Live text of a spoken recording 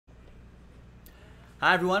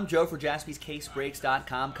Hi everyone, Joe for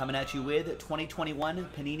JaspysCaseBreaks.com coming at you with 2021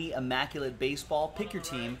 Panini Immaculate Baseball. Pick your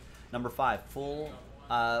team, number 5, full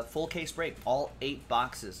case break, all 8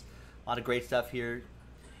 boxes. A lot of great stuff here,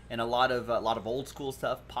 and a lot of old school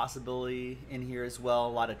stuff possibility in here as well. A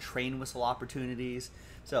lot of train whistle opportunities.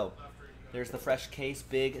 So there's the fresh case.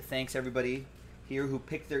 Big thanks everybody here who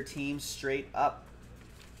picked their teams straight up.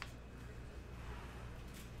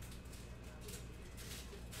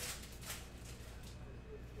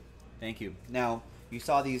 Thank you. Now, you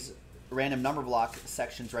saw these random number block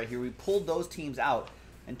sections right here. We pulled those teams out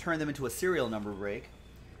and turned them into a serial number break.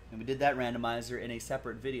 And we did that randomizer in a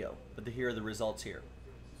separate video. But here are the results here.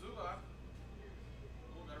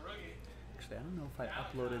 Actually, I don't know if I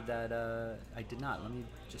uploaded that. I did not. Let me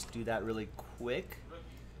just do that really quick.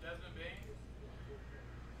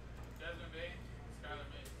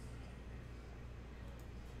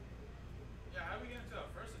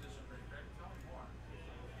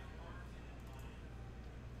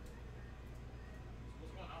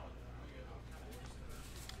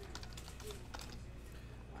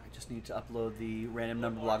 Need to upload the random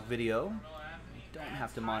number block video. You don't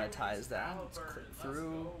have to monetize that. Let's click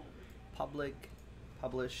through, public,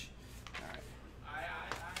 publish.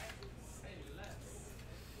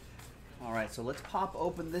 All right, so let's pop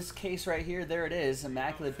open this case right here. There it is,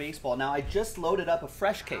 Immaculate Baseball. Now I just loaded up a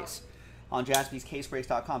fresh case on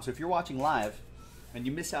JaspysCaseBreaks.com. So if you're watching live and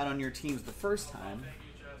you miss out on your teams the first time,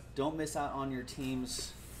 don't miss out on your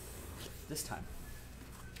teams this time.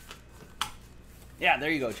 Yeah,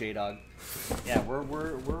 there you go, J-Dog. Yeah,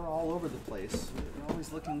 we're all over the place. We're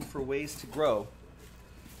always looking for ways to grow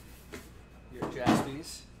here at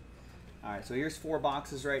Jaspys. All right, so here's 4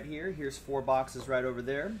 boxes right here. Here's 4 boxes right over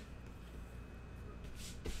there.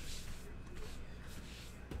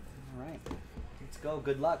 All right, let's go.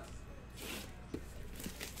 Good luck.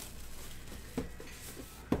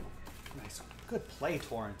 Nice, good play,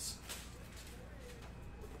 Torrance.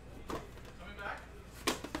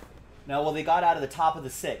 No, well, they got out of the top of the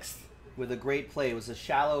 6th with a great play. It was a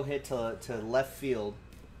shallow hit to left field,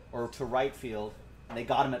 or to right field, and they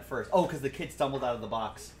got him at first. Oh, because the kid stumbled out of the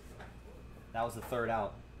box. That was the 3rd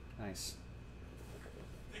out. Nice.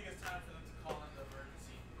 I think it's time for them to call in the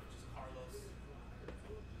emergency, which is Carlos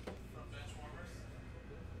from Benchwarmers.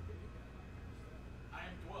 I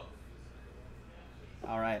am 12.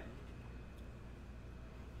 All right.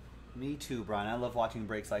 Me too, Brian. I love watching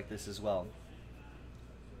breaks like this as well.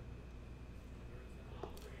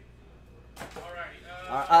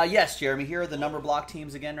 Yes, Jeremy, here are the number block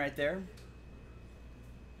teams again right there.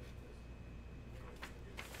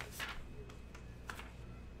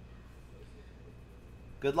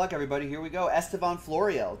 Good luck, everybody. Here we go. Estevan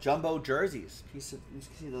Florial, jumbo jerseys. You can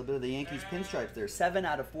see a little bit of the Yankees pinstripes there. 7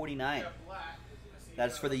 out of 49.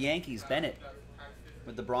 That's for the Yankees. Bennett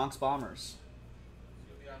with the Bronx Bombers.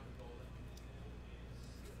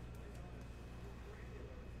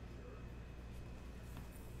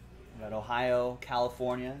 Got Ohio,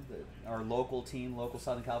 California, our local team, local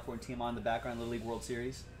Southern California team on the background, Little League World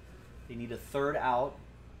Series. They need a 3rd out,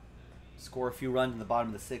 score a few runs in the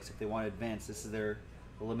bottom of the 6th if they want to advance. This is their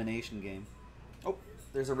elimination game. Oh,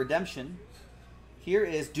 there's a redemption. Here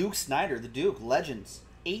is Duke Snyder, the Duke, Legends.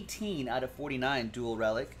 18 out of 49, dual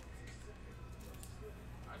relic.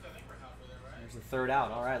 There's the 3rd out.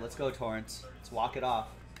 All right, let's go, Torrance. Let's walk it off.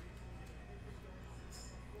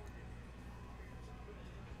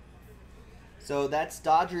 So that's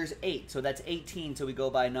Dodgers 8. So that's 18. So we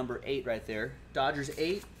go by number 8 right there. Dodgers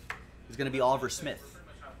 8 is going to be Oliver Smith.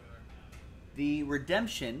 The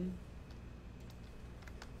redemption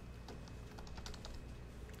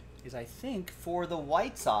is, I think, for the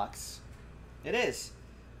White Sox. It is.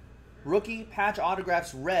 Rookie patch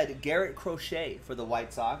autographs red, Garrett Crochet for the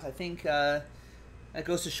White Sox. I think that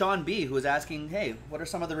goes to Sean B, who was asking, hey, what are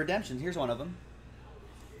some of the redemptions? Here's one of them.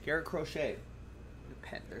 Garrett Crochet. The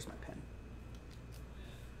pen. There's my pen.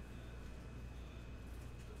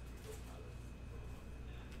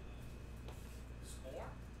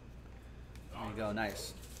 There you go,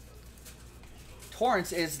 nice.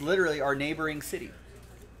 Torrance is literally our neighboring city,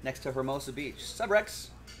 next to Hermosa Beach. Sub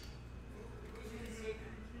Rex.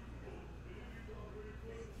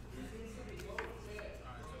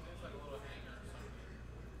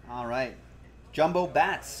 All right. Jumbo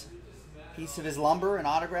Bats. Piece of his lumber, an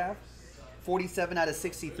autograph. 47 out of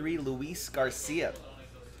 63, Luis Garcia.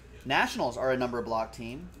 Nationals are a number block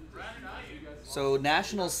team. So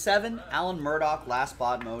Nationals 7, Alan Murdoch, last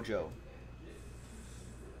spot mojo.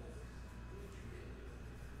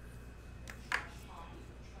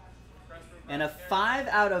 And a 5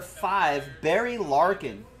 out of 5, Barry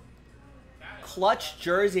Larkin. Clutch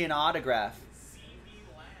jersey and autograph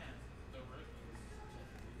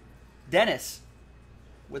Dennis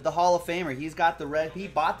with the Hall of Famer. He's got the red. He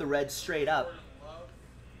bought the red straight up.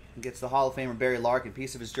 And gets the Hall of Famer Barry Larkin,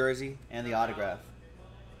 piece of his jersey and the autograph.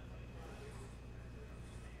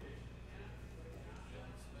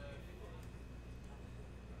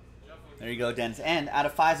 There you go, Dennis. And out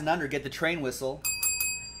of 5s and under, get the train whistle.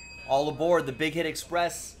 All aboard the Big Hit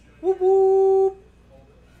Express. Whoop, whoop.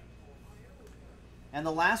 And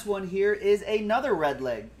the last one here is another red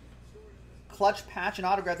leg. Clutch patch and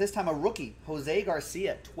autograph, this time a rookie, Jose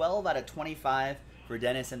Garcia. 12 out of 25 for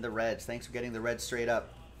Dennis and the Reds. Thanks for getting the Reds straight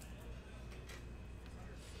up.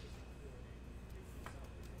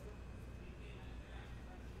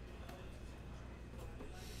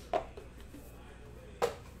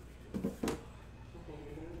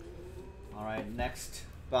 All right, next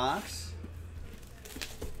box.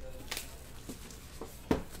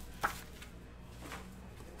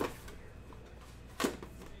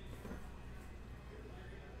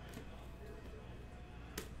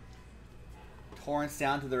 Torrance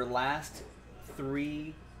down to their last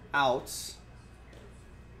 3 outs.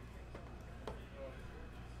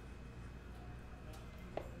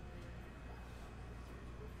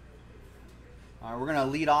 All right, we're going to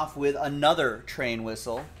lead off with another train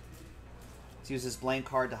whistle. Let's use this blank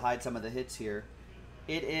card to hide some of the hits here.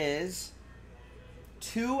 It is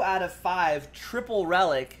 2 out of 5 triple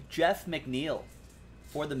relic Jeff McNeil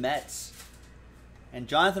for the Mets. And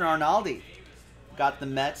Jonathan Arnaldi got the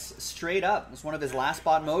Mets straight up. It's one of his last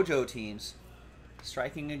spot mojo teams.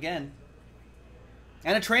 Striking again.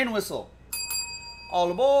 And a train whistle.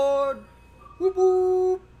 All aboard. Whoop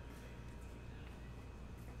whoop.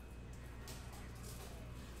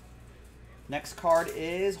 Next card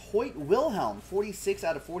is Hoyt Wilhelm. 46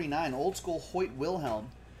 out of 49. Old school Hoyt Wilhelm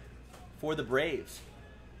for the Braves.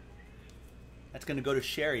 That's going to go to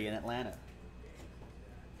Sherry in Atlanta.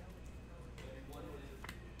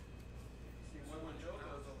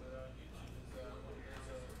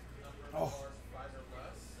 Oh.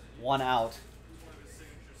 1 out.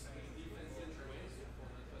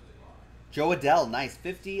 Joe Adell, nice.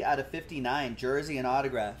 50 out of 59. Jersey and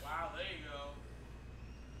autograph. Wow, there you go.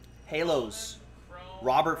 Halos.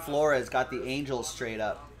 Robert Flores got the Angels straight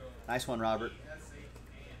up. Nice one, Robert.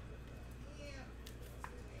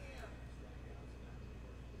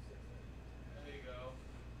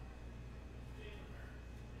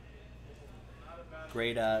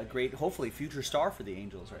 Great, hopefully future star for the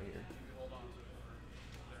Angels right here.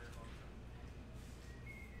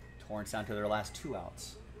 Torrance down to their last 2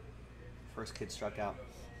 outs. First kid struck out.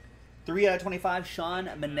 3 out of 25, Sean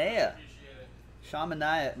Manaea. Sean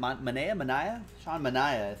Manaea,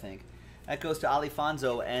 I think. That goes to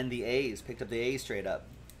Alifonso and the A's. Picked up the A's straight up.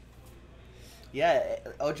 Yeah,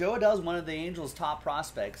 Joe Adell's one of the Angels' top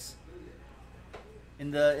prospects.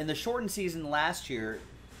 In the shortened season last year,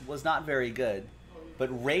 was not very good, but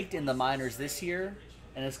raked in the minors this year,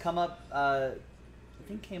 and has come up. I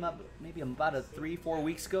think came up maybe about 3-4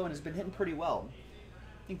 weeks ago, and has been hitting pretty well.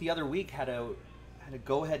 I think the other week had a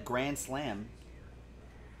go-ahead grand slam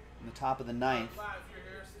in the top of the 9th,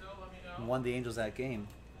 and won the Angels that game.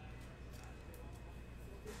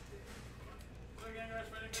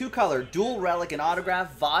 2-color dual relic and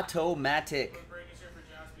autograph Vato-Matic.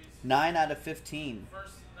 9 out of 15.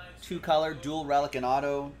 2-color dual relic and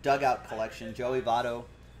auto dugout collection. Joey Votto,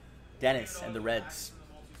 Dennis, and the Reds.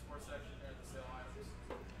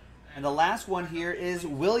 And the last one here is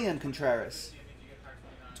William Contreras.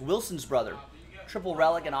 It's Wilson's brother. Triple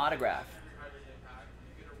relic and autograph.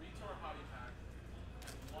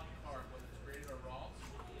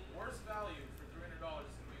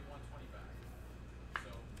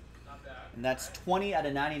 And that's 20 out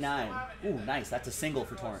of 99. Ooh, nice. That's a single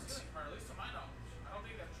for Torrance.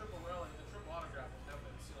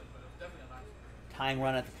 Tying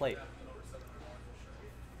run at the plate.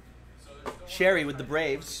 Sherry with the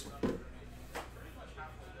Braves.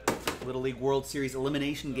 Little League World Series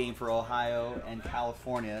elimination game for Ohio and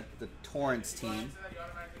California, the Torrance team.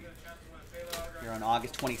 Here on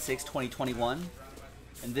August 26, 2021.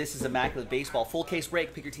 And this is Immaculate Baseball. Full case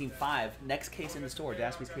break, pick your team 5. Next case in the store,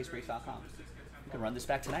 jaspyscasebreaks.com. You can run this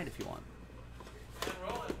back tonight if you want. A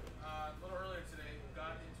little earlier today,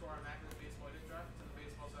 got into our Immaculate Baseball. I didn't drive to the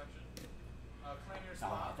baseball section. Claim your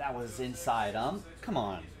spot. Oh, that was inside, come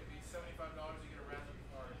on. $75, you get a random,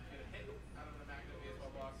 or get a hit out of an Immaculate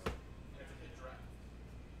Baseball box. And it's a hit draft.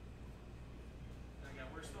 And again,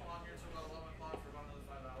 we're still on here until about 11 o'clock for about another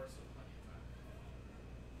 5 hours, so plenty of time.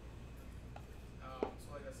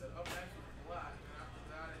 So like I said, up next with black, and after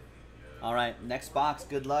that, I think... All right, next box,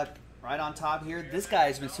 good luck. Right on top here, this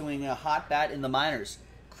guy's been swinging a hot bat in the minors.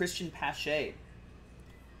 Christian Pache.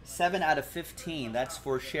 7 out of 15. That's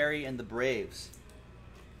for Sherry and the Braves.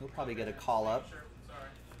 He'll probably get a call up. Sure. Sorry.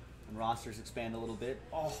 And rosters expand a little bit.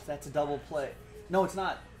 Oh, that's a double play. No, it's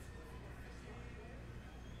not.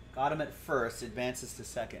 Got him at first. Advances to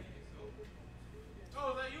second. Oh,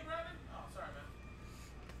 is that you, Brandon? Oh, sorry, man.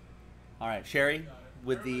 All right, Sherry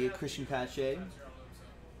with the Christian Pache. That's your own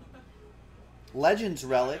loop, so. Legends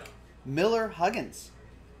relic, Miller Huggins.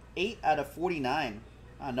 8 out of 49.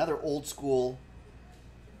 Another old school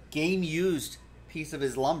game used piece of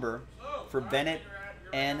his lumber for Bennett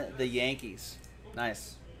and the Yankees.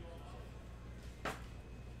 Nice.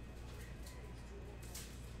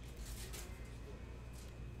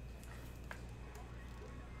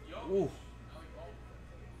 Ooh.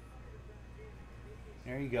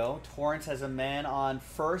 There you go. Torrance has a man on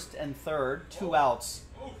first and third. 2 outs.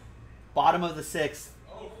 Bottom of the 6th.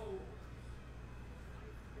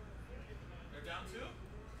 They're down 2?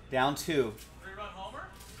 Down 2. 3-run homer?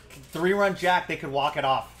 3-run jack. They could walk it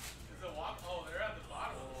off. Is it walk? Oh, they're at the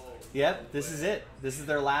bottom. Yep, this is it. This is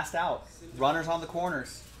their last out. Runners on the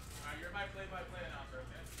corners. Alright, you're my play-by-play announcer,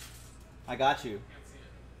 okay? I got you. Can't see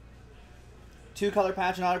it. 2-color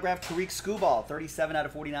patch and autograph, Tariq Skubal, 37 out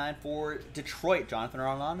of 49 for Detroit. Jonathan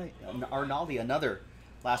Arnaldi, another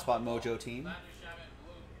Last Spot Mojo team.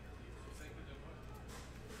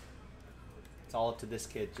 It's all up to this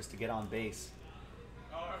kid just to get on base.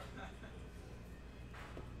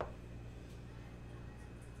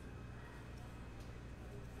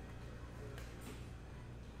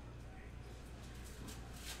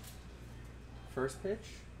 First pitch.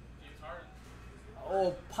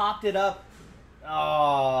 Oh, popped it up.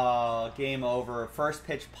 Oh, game over. First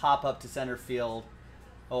pitch pop up to center field.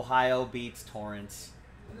 Ohio beats Torrance.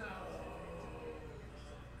 No.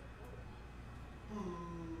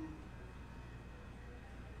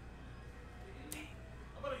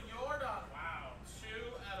 How about a Jordan? Wow. 2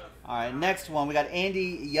 out of 5. All right, next one. We got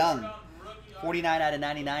Andy Young. 49 out of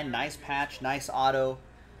 99. Nice patch. Nice auto.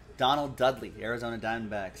 Donald Dudley, Arizona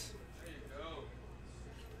Diamondbacks. There you go.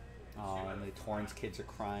 Oh, and the Torrance kids are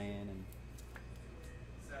crying. And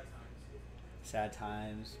sad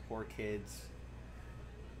times. Poor kids.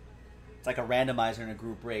 It's like a randomizer in a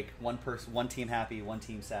group break. One person, one team happy, one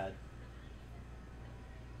team sad.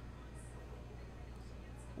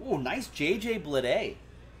 Ooh, nice JJ Bleday.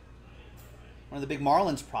 One of the big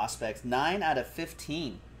Marlins prospects. 9 out of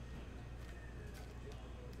 15.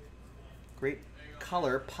 Great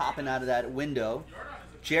color popping out of that window.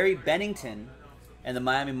 Jerry Bennington and the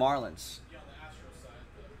Miami Marlins.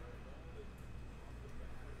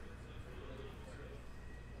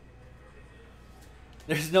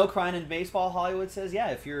 There's no crying in baseball, Hollywood says. Yeah,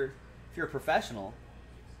 if you're a professional.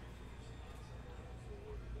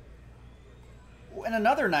 And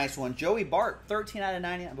another nice one, Joey Bart, 13 out of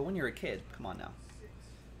 99. But when you're a kid, come on now.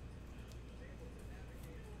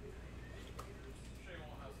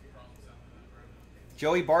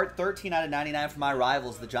 Joey Bart, 13 out of 99 for my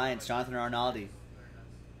rivals, the Giants, Jonathan Arnaldi.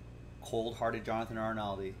 Cold-hearted Jonathan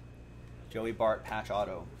Arnaldi. Joey Bart, patch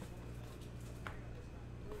auto.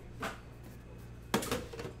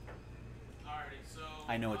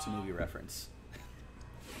 I know it's a movie reference.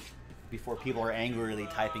 Before people are angrily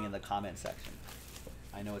typing in the comment section.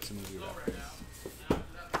 I know it's a movie reference.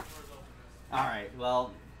 Alright,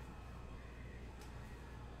 well.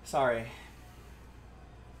 Sorry.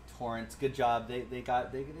 Torrance, good job. They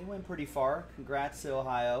went pretty far. Congrats to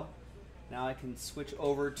Ohio. Now I can switch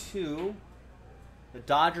over to the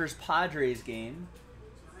Dodgers-Padres game.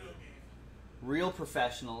 Real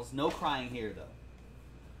professionals. No crying here, though.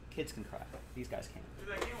 Kids can cry. These guys can't. Dude,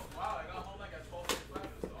 that game was wild. I got home like at 12:45.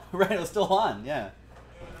 It was on. Right, it was still on, yeah.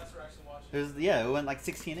 That's where I actually watched Yeah, it went like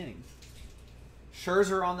 16 innings.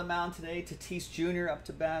 Scherzer on the mound today. Tatis Jr. up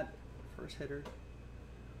to bat. First hitter.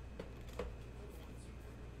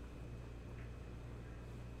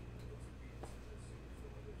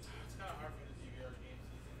 It's kind of hard for me to DVR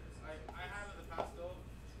games. I have in the past, though,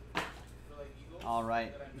 for like Eagles. All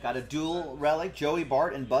right. Got a dual relic, Joey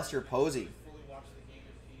Bart and Buster Posey. Fully watch the game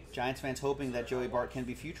in peace. Giants fans hoping that Joey Bart can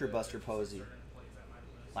be future Buster Posey.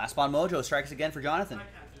 Last Spot Mojo strikes again for Jonathan. I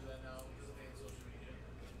can't do that now because of being social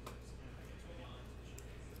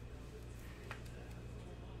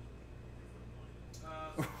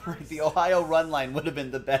media. The Ohio run line would have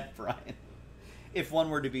been the bet, Brian. If one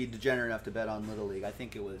were to be degenerate enough to bet on Little League, I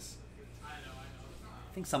think it was. I know.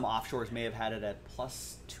 I think some offshores may have had it at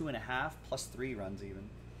 +2.5, +3 runs even.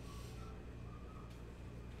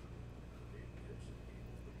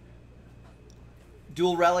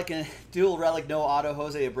 Dual relic, no auto.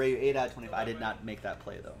 Jose Abreu, 8 out of 25. I did not make that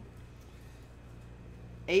play though.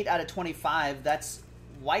 8 out of 25. That's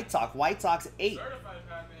White Sox. White Sox 8. Certified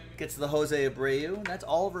pack, baby. Gets the Jose Abreu. That's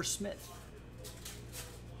Oliver Smith.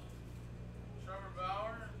 Trevor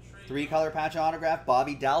Bauer. Trey 3-color patch autograph.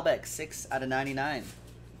 Bobby Dalbec, 6 out of 99.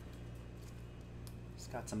 It's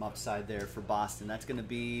got some upside there for Boston. That's going to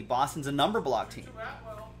be Boston's a number block team.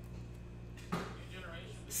 Atwell. New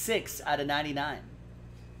generation. 6 out of 99.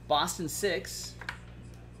 Boston 6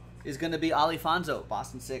 is going to be Alifonso.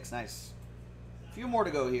 Boston 6, nice. A few more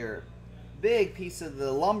to go here. Big piece of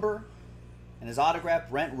the lumber. And his autograph,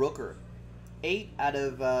 Brent Rooker. 8 out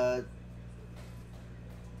of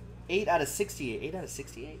 68. 8 out of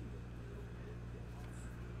 68.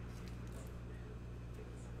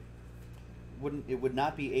 It would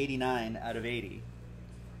not be 89 out of 80.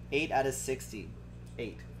 8 out of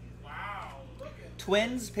 68. Wow. Look at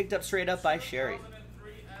Twins picked up straight up by Sherry.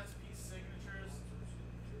 2003 SP signatures.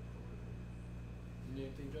 You need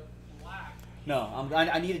anything, Joe? Black. No,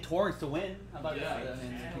 I needed Torrance to win. How about Yeah, that? I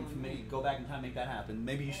mean, maybe go back in time and make that happen.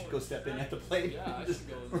 Maybe you should go step in at the plate. Yeah, I and just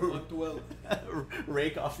should go. Left well.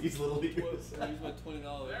 rake off these little leaguers. I use my $20. Very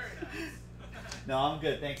nice. No, I'm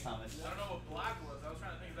good. Thanks, Thomas. I don't know what black was. I was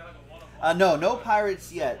trying to think, is that like a one of No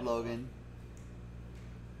Pirates yet, Logan.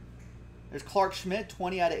 There's Clark Schmidt,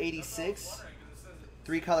 20 out of 86.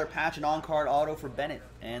 3-color patch and on-card auto for Bennett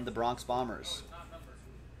and the Bronx Bombers. not numbered.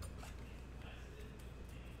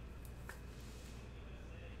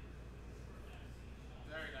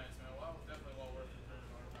 Very nice, man. Well, definitely well worth the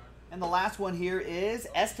 $30 And the last one here is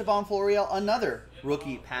Esteban Florial, another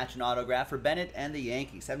rookie patch and autograph for Bennett and the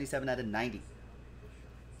Yankees, 77 out of 90.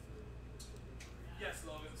 Yes,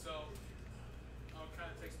 Logan. So I'll kind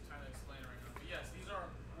of take some time to explain right now. But yes, these are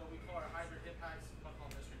what we call our hybrid hit packs. One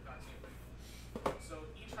called mystery packs. So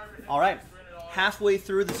each hybrid hit All right, pack is $300. halfway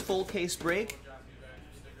through this full case break. Japanese bag,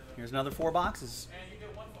 sticker there. Here's another 4 boxes. And you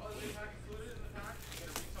get one other pack included in the pack. You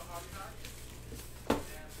get a retail hobby pack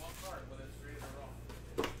and one card, whether it's graded or raw.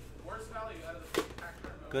 Worst value out of the pack.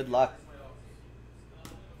 Good luck.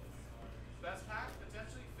 Best pack,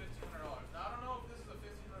 potentially $1,500. Now, I don't know if this is a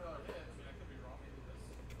 $1,500 hit. I mean, I could be wrong. Maybe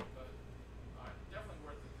this. But definitely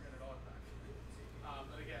worth the $300 pack.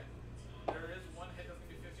 But again, there is one hit that's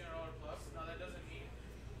going to be $1,500 plus. Now, that doesn't mean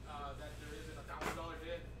that there isn't a $1,000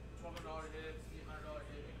 hit, $1,200 hit, $800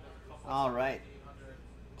 hit. Maybe there's a couple. All right.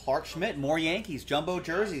 800. Clark Schmidt, more Yankees. Jumbo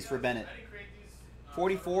jerseys for Bennett. I didn't create these.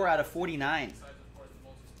 44 out of 49. Besides, of course, the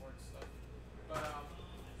multi-sport stuff. But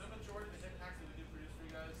the majority of the hit packs that we do produce for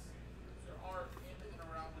you guys, there are in and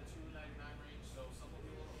around the $299 range. So some will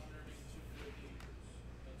be a little under, maybe $250,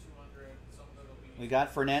 $200. Some of them will be. We got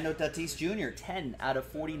Fernando Tatis Jr., 10 out of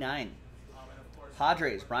 49. And of course,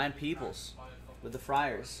 Padres, Brian Peoples with the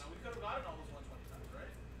Friars. now we could have gotten all those 125s,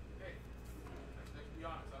 right? Hey, let's be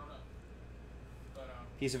honest, I don't know.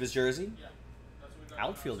 But Piece of his jersey. yeah, that's what we got.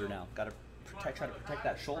 Outfielder So, now. Got to try to protect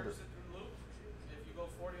that shoulder. purchase it through Loop. If you go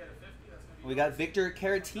 40 out of 50, that's gonna be. We got Victor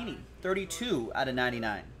Caratini, 32 out of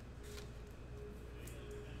 99.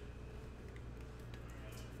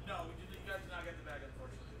 No, you guys did not get the bag,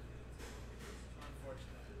 unfortunately.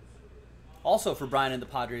 Unfortunately. Also for Brian and the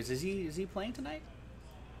Padres, is he playing tonight?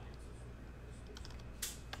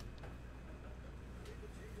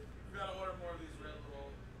 We gotta order more of these red little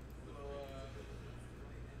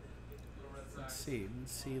red Let's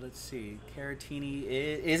see. Caratini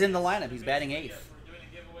is in the lineup. He's batting 8th. Yes, we're doing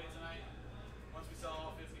a giveaway tonight. Once we sell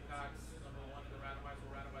all 50 packs, number 1 in the randomizer,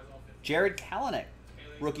 we'll randomize all 50. Jared Kalanick,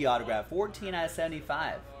 rookie autograph, 14 out of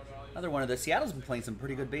 75. Another one of the Seattle's been playing some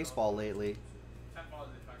pretty good baseball lately. 10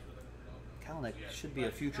 positive packs for the Kalanick should be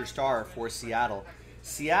a future star for Seattle.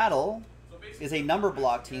 Seattle is a number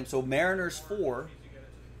block team, so Mariners 4.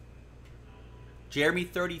 Jeremy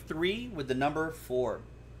 33 with the number 4.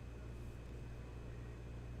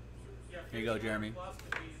 Here you go, Jeremy.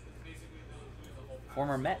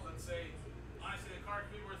 Former Met. Let's say, honestly, the card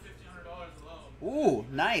could be worth $1,500 alone.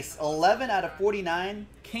 Ooh, nice. 11 out of 49.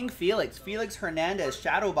 King Felix. Felix Hernandez,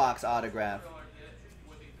 shadow box autograph. $100 hit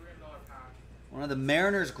with a $300 pack. One of the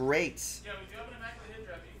Mariners' greats. Yeah, we do have an immaculate hit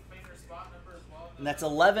draft. You can claim your spot number as well. And that's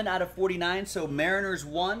 11 out of 49, so Mariners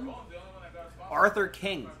 1. The only one that got a spot Arthur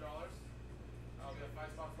King. $5. We have 5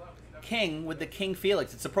 spots left. King with the King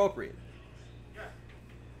Felix. It's appropriate. Yeah.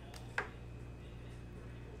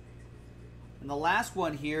 And the last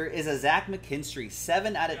one here is a Zach McKinstry,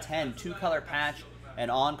 7 out of 10, 2-color patch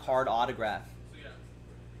and on-card autograph. So yeah,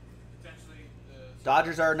 potentially the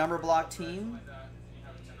Dodgers are a number block team. like that. You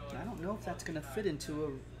have a $10 I don't know if that's going to fit into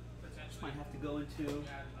a... potentially Might have to go into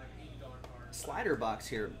add like $80 card. slider box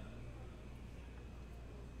here.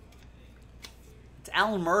 It's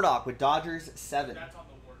Alan Murdoch with Dodgers 7. That's on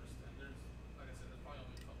the worst. And there's, like I said, there's probably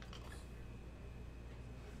only a couple of those.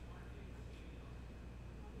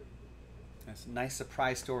 That's a nice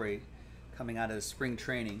surprise story coming out of spring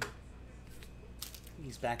training.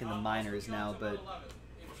 He's back in the minors now, but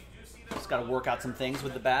just got to work out some things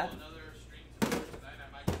with the bat.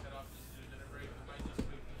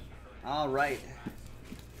 All right.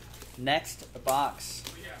 Next box.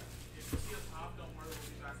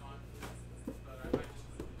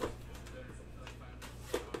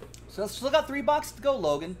 So let's still got 3 boxes to go,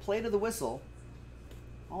 Logan. Play to the whistle.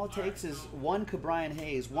 All it takes is one Cabrian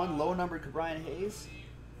Hayes, one low-numbered Cabrian Hayes.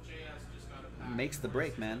 Makes the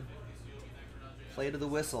break, man. Play to the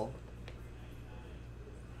whistle.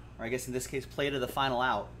 Or I guess in this case, play to the final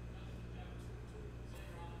out.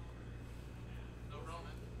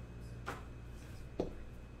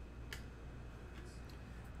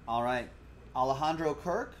 All right. Alejandro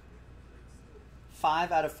Kirk.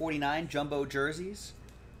 5 out of 49 jumbo jerseys.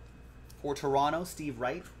 For Toronto, Steve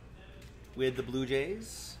Wright with the Blue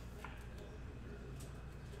Jays.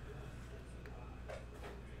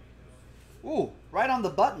 Ooh, right on the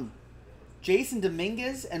button. Jason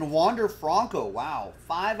Dominguez and Wander Franco. Wow,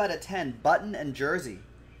 5 out of 10, button and jersey.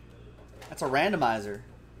 That's a randomizer.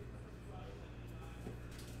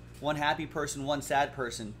 One happy person, one sad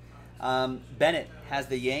person. Bennett has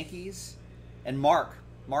the Yankees, and Mark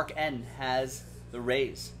N has the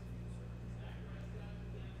Rays.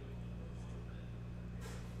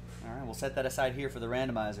 All right, we'll set that aside here for the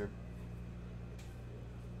randomizer.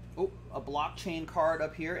 Oh, a blockchain card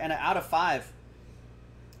up here, and an out of 5.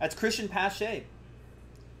 That's Christian Pache.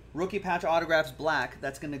 Rookie patch autographs black.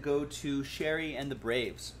 That's going to go to Sherry and the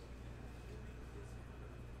Braves.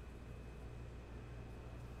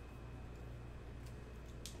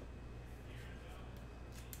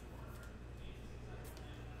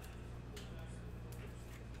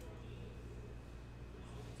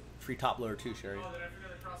 Free top loader too, Sherry.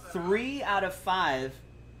 3 out of 5.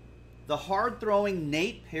 The hard-throwing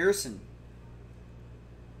Nate Pearson.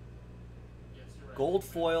 Gold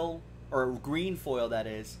foil, or green foil that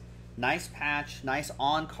is. Nice patch, nice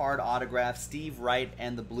on-card autograph. Steve Wright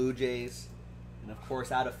and the Blue Jays. And of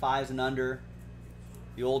course, out of 5s and under,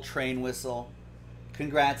 the old train whistle.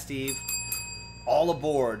 Congrats, Steve. All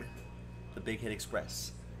aboard the Big Hit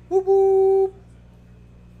Express. Whoop whoop.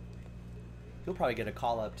 You'll probably get a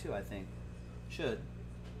call up too, I think. Should.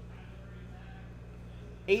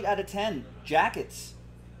 8 out of 10. Jackets.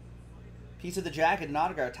 Piece of the jacket and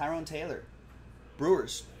autograph. Tyrone Taylor.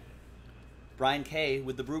 Brewers. Brian K.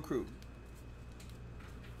 with the Brew Crew.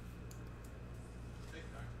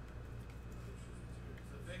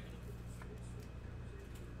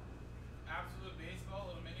 Absolute baseball,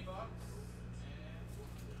 little mini box.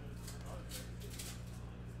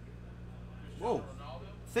 Whoa.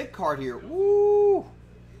 Thick card here. Woo!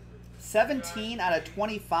 17 out of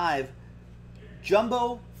 25.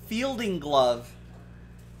 Jumbo fielding glove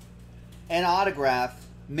and autograph.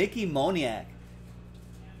 Mickey Moniak.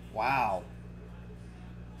 Wow.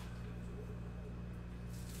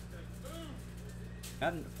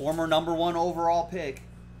 Former #1 overall pick.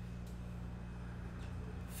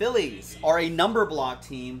 Phillies are a number block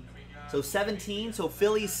team. So 17. So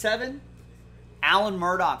Phillies 7. Alan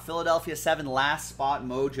Murdoch, Philadelphia 7, last spot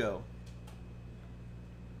mojo.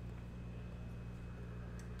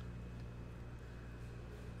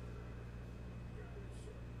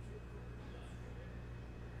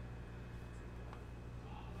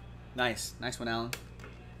 Nice. Nice one, Alan.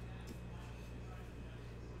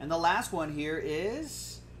 And the last one here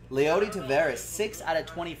is Leody Taveras, 6 out of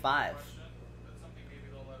 25.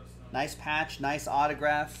 Nice patch, nice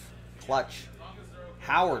autograph, clutch.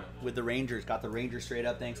 Howard with the Rangers. Got the Rangers straight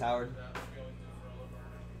up. Thanks, Howard.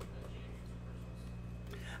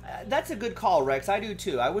 That's a good call, Rex. I do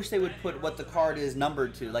too. I wish they would put what the card is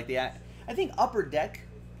numbered to. Like I think Upper Deck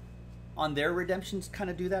on their redemptions kind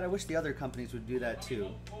of do that. I wish the other companies would do that too.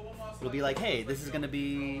 It'll be like, hey, this is going to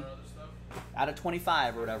be out of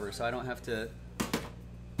 25 or whatever, so I don't have to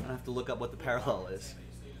look up what the parallel is.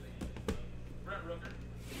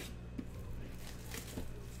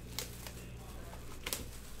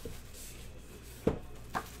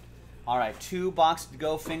 All right, 2 boxes to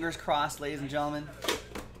go. Fingers crossed, ladies and gentlemen.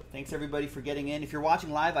 Thanks, everybody, for getting in. If you're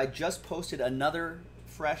watching live, I just posted another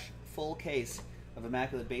fresh, full case of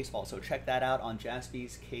Immaculate Baseball, so check that out on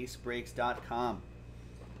jaspyscasebreaks.com.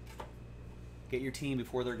 Get your team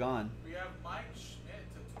before they're gone. We have Mike Schmidt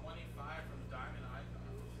to 25 from Diamond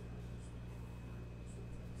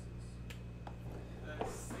Icon.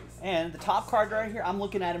 And the top card right here, I'm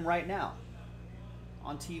looking at him right now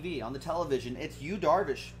on TV, on the television. It's Yu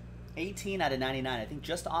Darvish. 18 out of 99. I think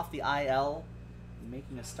just off the IL,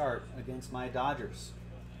 making a start against my Dodgers.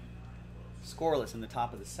 Scoreless in the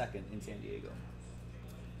top of the 2nd in San Diego.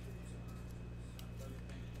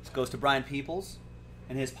 goes to Brian Peoples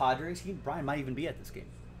and his Padres. Brian might even be at this game.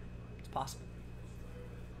 It's possible.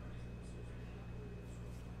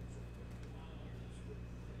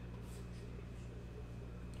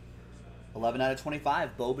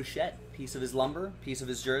 $11/25. Bo Bichette. Piece of his lumber. Piece of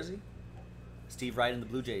his jersey. Steve Wright and the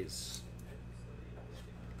Blue Jays.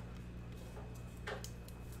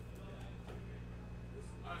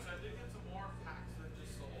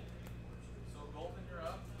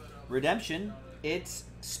 Redemption, it's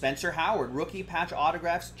Spencer Howard. Rookie patch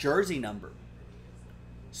autographs, jersey number.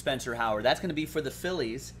 Spencer Howard. That's going to be for the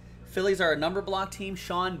Phillies. Phillies are a number block team.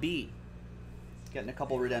 Sean B. Getting a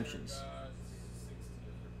couple redemptions.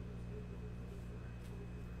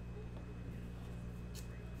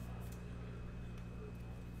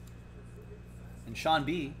 And Sean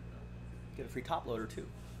B. get a free top loader too.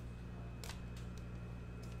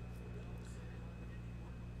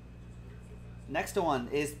 Next one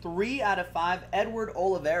is 3/5 Edward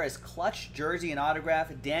Olivares clutch jersey and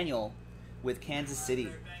autograph. Daniel with Kansas City.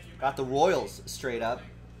 Got the Royals straight up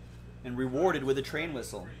and rewarded with a train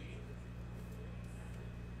whistle.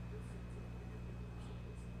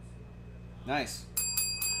 Nice.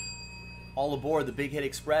 All aboard the Big Hit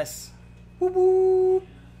Express. Whoop whoop.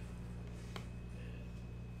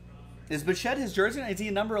 Is Bichette his jersey? Is he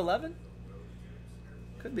a number 11?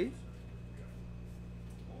 Could be.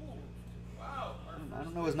 I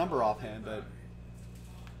don't know his number offhand, but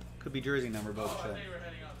could be jersey number, both.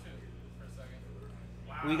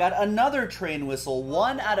 We got another train whistle.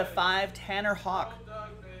 1/5 Tanner Hawk.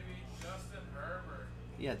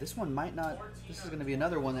 Yeah, this one might not. This is going to be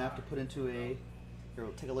another one that I have to put into a. Here,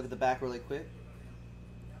 we'll take a look at the back really quick.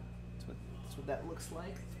 That's what that looks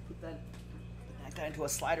like. Put that guy into a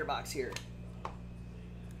slider box here.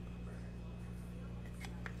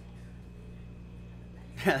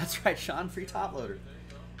 Yeah, that's right, Sean. Free top loader.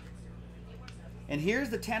 And here's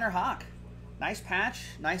the Tanner Hawk. Nice patch.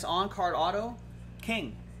 Nice on-card auto.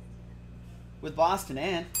 King. With Boston.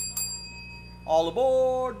 And all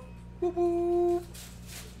aboard. Whoop whoop.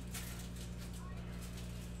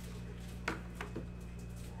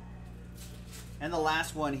 And the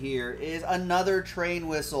last one here is another train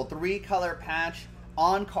whistle. 3-color patch.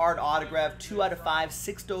 On-card autograph. 2/5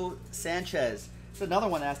 Sixto Sanchez. It's another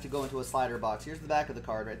one that has to go into a slider box. Here's the back of the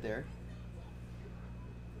card right there.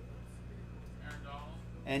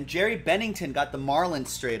 And Jerry Bennington got the Marlins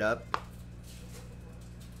straight up.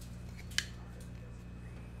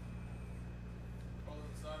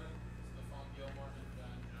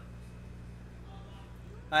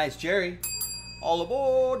 Nice, Jerry. All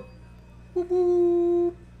aboard. Whoop,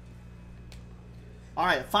 whoop. All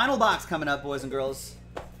right, final box coming up, boys and girls.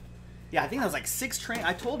 Yeah, I think that was like 6 train.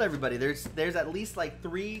 I told everybody there's at least like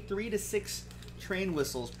three to 6 train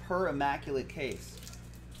whistles per immaculate case.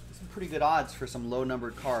 Some pretty good odds for some low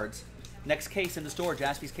numbered cards. Next case in the store,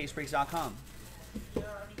 JaspysCaseBreaks.com.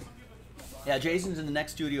 Yeah, Jason's in the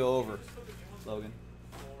next studio over, Logan.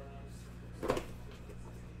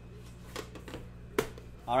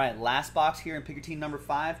 All right, last box here in pick your team number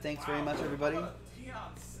 5. Thanks very much, everybody.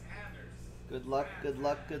 Good luck, good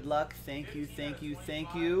luck, good luck. Thank you, thank you,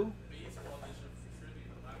 thank you.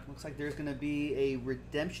 Looks like there's going to be a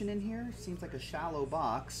redemption in here. Seems like a shallow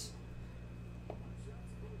box.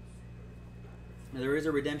 Now, there is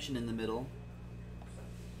a redemption in the middle.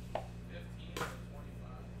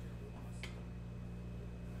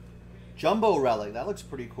 Jumbo relic. That looks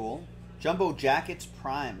pretty cool. Jumbo Jackets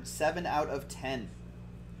Prime. 7/10.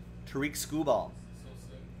 Tariq Skubal.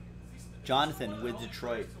 Jonathan with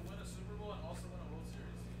Detroit.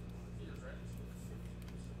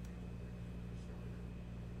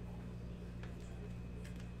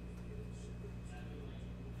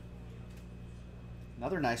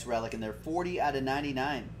 Another nice relic in there.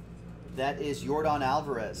 40/99. That is Yordan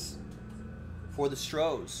Alvarez for the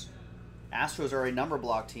Stros. Astros are a number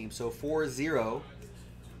block team, so 4-0.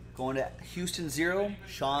 Going to Houston 0,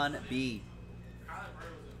 Sean B.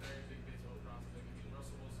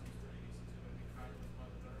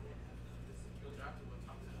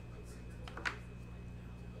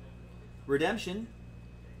 Redemption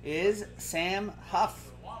is Sam Huff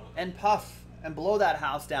and Puff. And blow that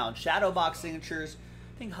house down. Shadow box signatures.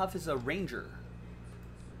 I think Huff is a Ranger.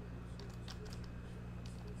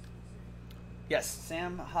 Yes,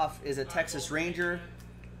 Sam Huff is a Texas Ranger.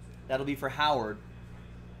 That'll be for Howard.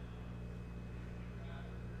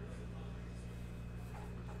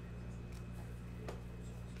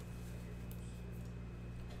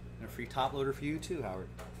 And a free top loader for you too, Howard.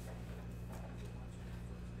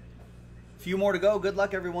 Few more to go. Good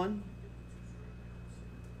luck, everyone.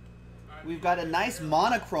 We've got a nice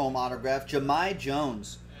monochrome autograph, Jahmai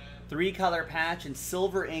Jones 3-color patch and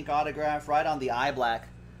silver ink autograph right on the eye black.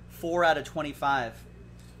 4 out of 25.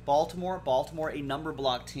 Baltimore, a number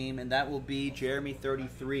block team, and that will be Jeremy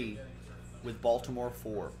 33 with Baltimore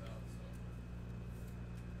 4.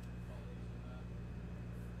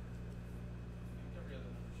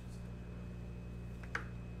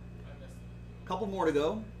 Couple more to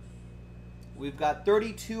go. We've got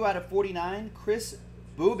 32 out of 49, Chris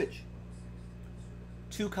Bubich.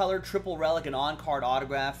 2-color triple relic and on-card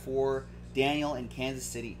autograph for Daniel in Kansas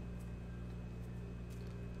City.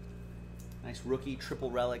 Nice rookie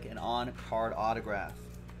triple relic and on-card autograph.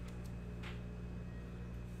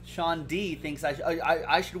 Sean D thinks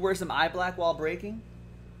I should wear some eye black while breaking.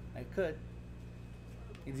 I could.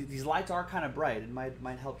 These lights are kind of bright. It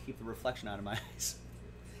might help keep the reflection out of my eyes.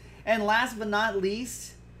 And last but not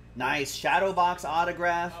least, nice shadow box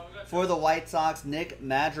autograph for the White Sox, Nick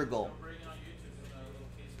Madrigal.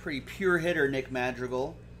 Pretty pure hitter, Nick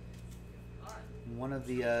Madrigal. One of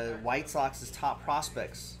the White Sox's top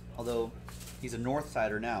prospects, although he's a North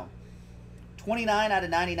Sider now. 29 out of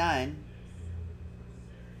 99.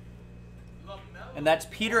 And that's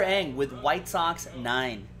Peter Eng with White Sox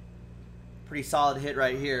 9. Pretty solid hit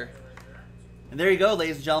right here. And there you go,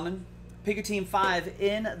 ladies and gentlemen. Pick your team 5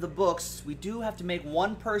 in the books. We do have to make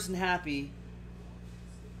one person happy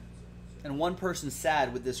and one person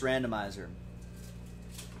sad with this randomizer.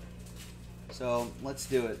 So let's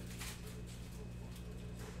do it.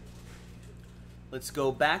 Let's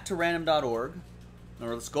go back to random.org,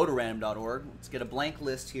 or let's go to random.org. Let's get a blank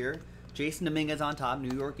list here. Jason Dominguez on top,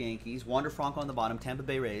 New York Yankees. Wander Franco on the bottom, Tampa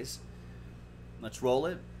Bay Rays. Let's roll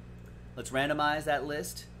it. Let's randomize that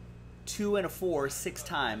list. 2 and a 4, 6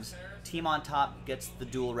 times. Team on top gets the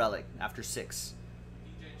dual relic after 6.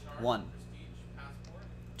 1,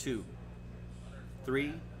 2,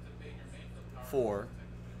 3, 4,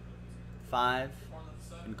 5,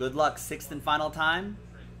 and good luck. 6th and final time.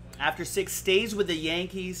 After 6 stays with the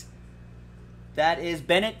Yankees. That is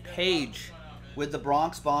Bennett Page with the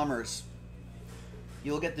Bronx Bombers.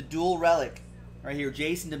 You'll get the dual relic right here.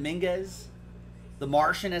 Jason Dominguez, the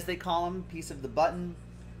Martian as they call him, piece of the button,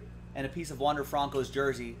 and a piece of Wander Franco's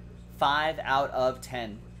jersey. 5 out of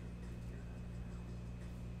 10.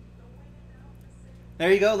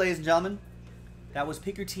 There you go, ladies and gentlemen. That was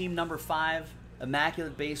Pick Your Team number 5,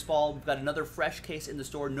 Immaculate Baseball. We've got another fresh case in the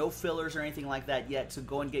store. No fillers or anything like that yet, so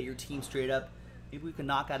go and get your team straight up. Maybe we can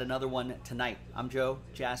knock out another one tonight. I'm Joe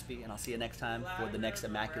Jaspy, and I'll see you next time for the next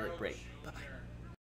Immaculate break. Bye-bye.